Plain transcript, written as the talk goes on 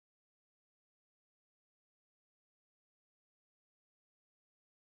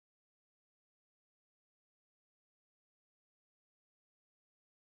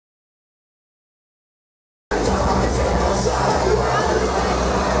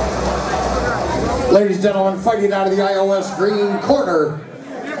Ladies and gentlemen, fighting out of the iOS green corner.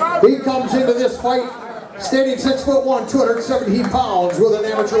 He comes into this fight standing 6'1", 270 pounds with an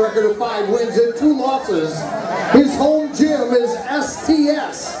amateur record of 5 wins and 2 losses. His home gym is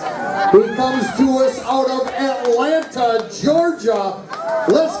STS. He comes to us out of Atlanta, Georgia.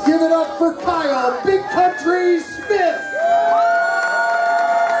 Let's give it up for Kyle Big Country Smith.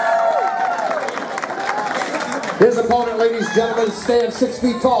 His opponent, ladies and gentlemen, stands 6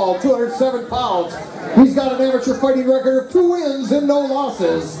 feet tall, 207 pounds. He's got an amateur fighting record of 2 wins and no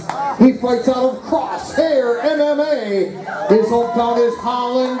losses. He fights out of Crosshair MMA. His hometown is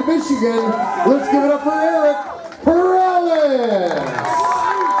Holland, Michigan. Let's give it up for Eric Perales.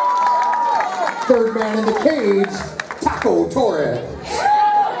 Third man in the cage, Taco Torres.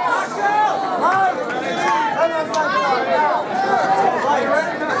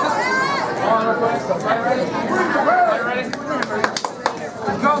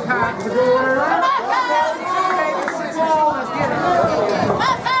 Go, Pat.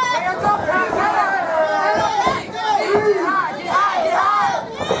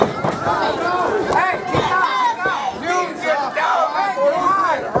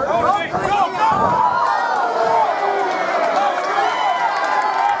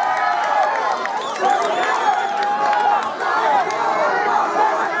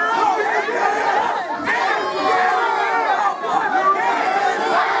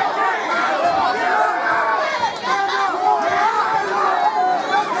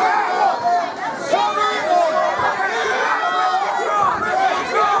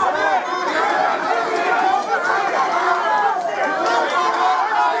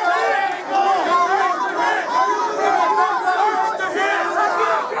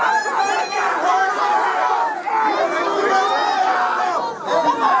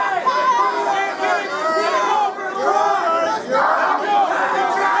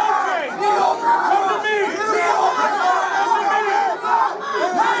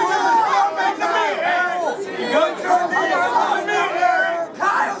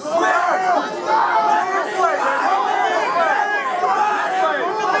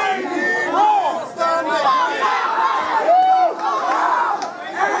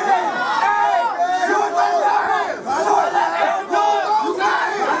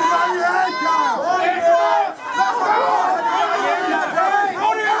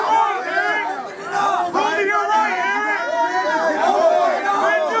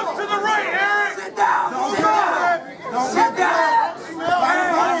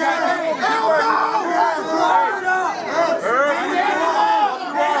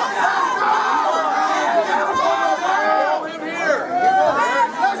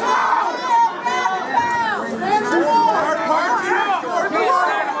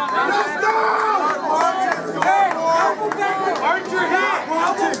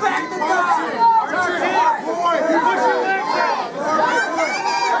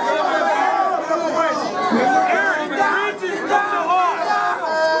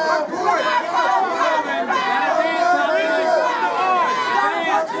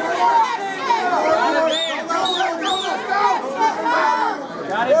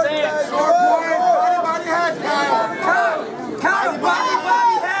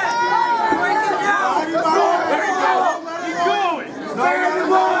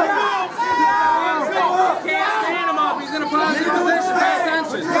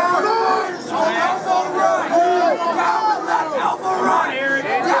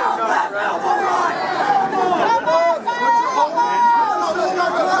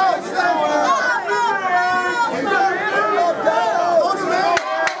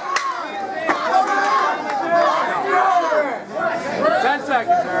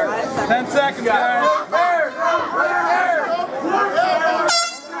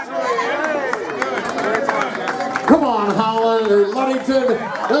 Come on, Holland or Ludington.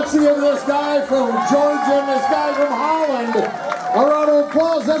 Let's see if this guy from Georgia and this guy from Holland. A round of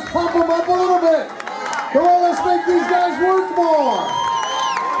applause. Let's pump them up a little bit. Come on, let's make these guys work more.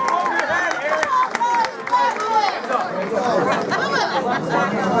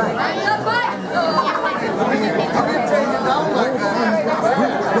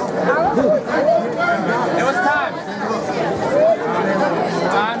 It was time.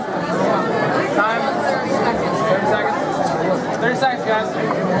 Time. 30 seconds. 30 seconds, guys.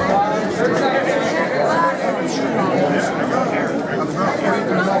 30 seconds.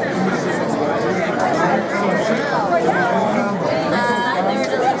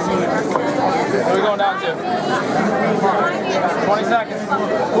 What are we going down to? 20 seconds.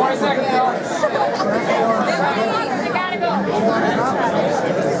 20 seconds, y'all. I gotta go.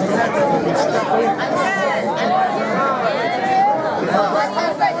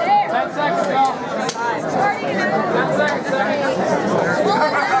 10 seconds, y'all.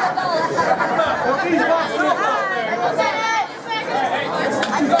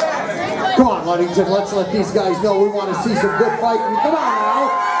 Come on, Ludington, let's let these guys know we want to see some good fighting. Come on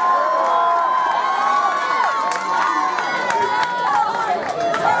now.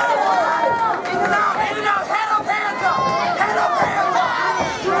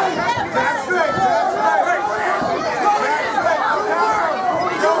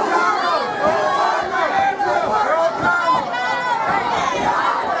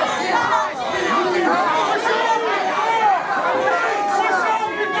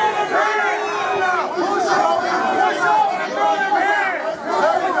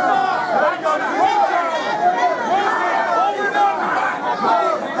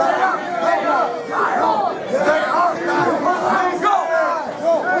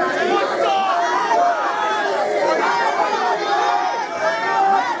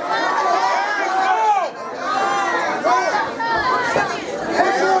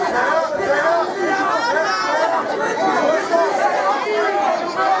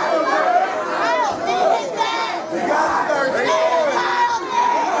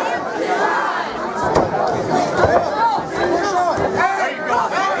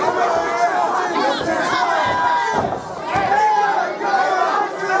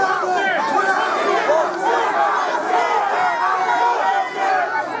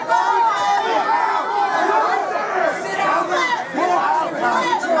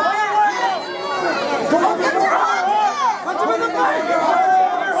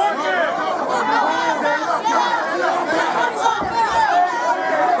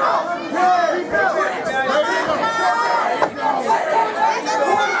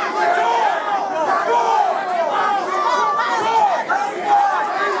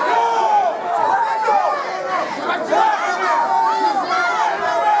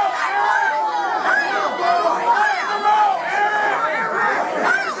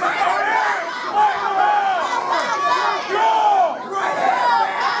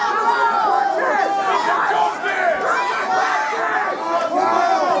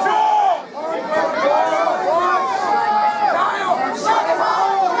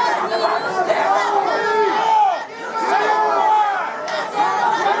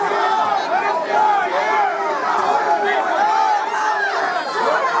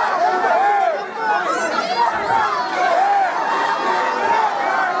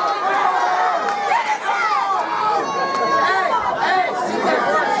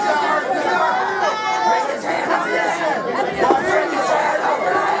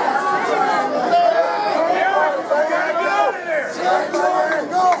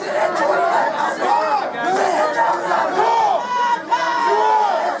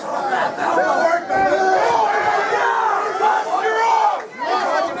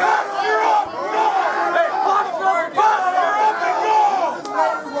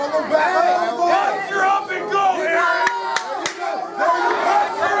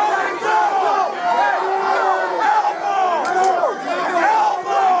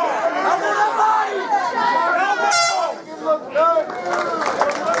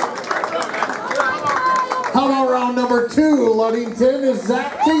 How about round number 2, Ludington? Is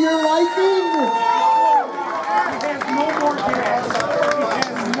that to your liking? He has no more gas. He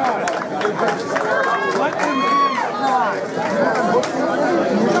has none. Let him try.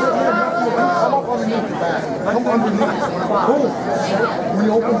 Come up underneath the back. Come underneath. Boom. When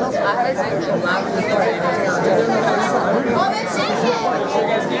you open up.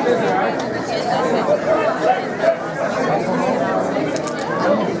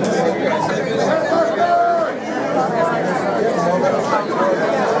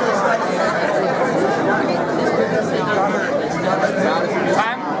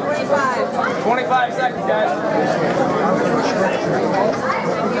 Time? 25 seconds, guys.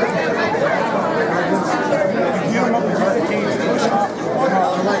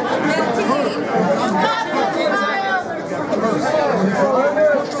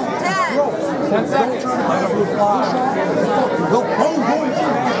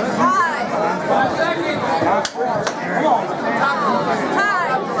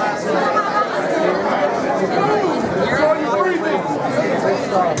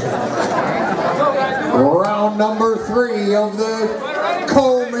 Round number 3 of the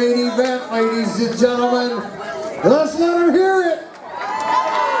co-main event, ladies and gentlemen. Let's let her hear it.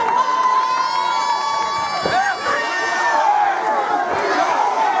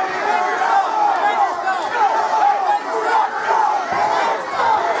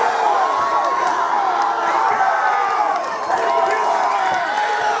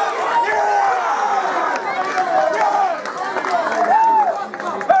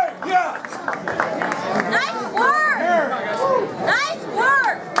 Nice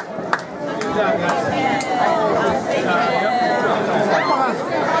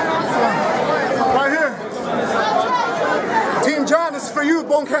youth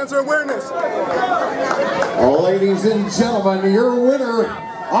bone cancer awareness. Ladies and gentlemen, your winner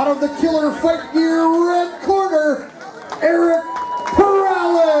out of the Killer Fight Gear red corner, Eric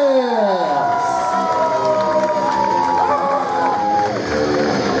Perales.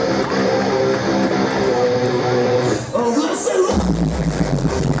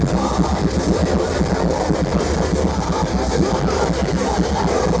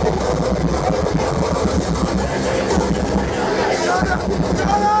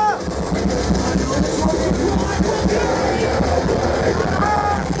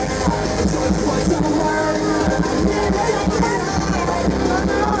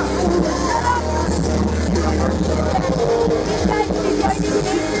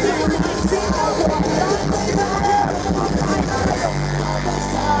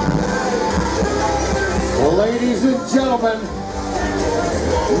 Ladies and gentlemen,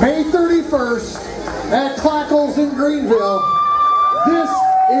 May 31st at Clackles in Greenville, this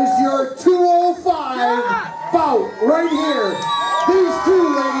is your 205 bout right here. These two,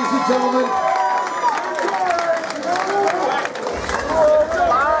 ladies and gentlemen.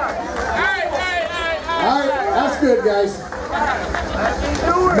 All right, that's good, guys.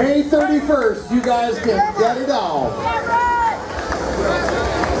 May 31st, you guys can get it on.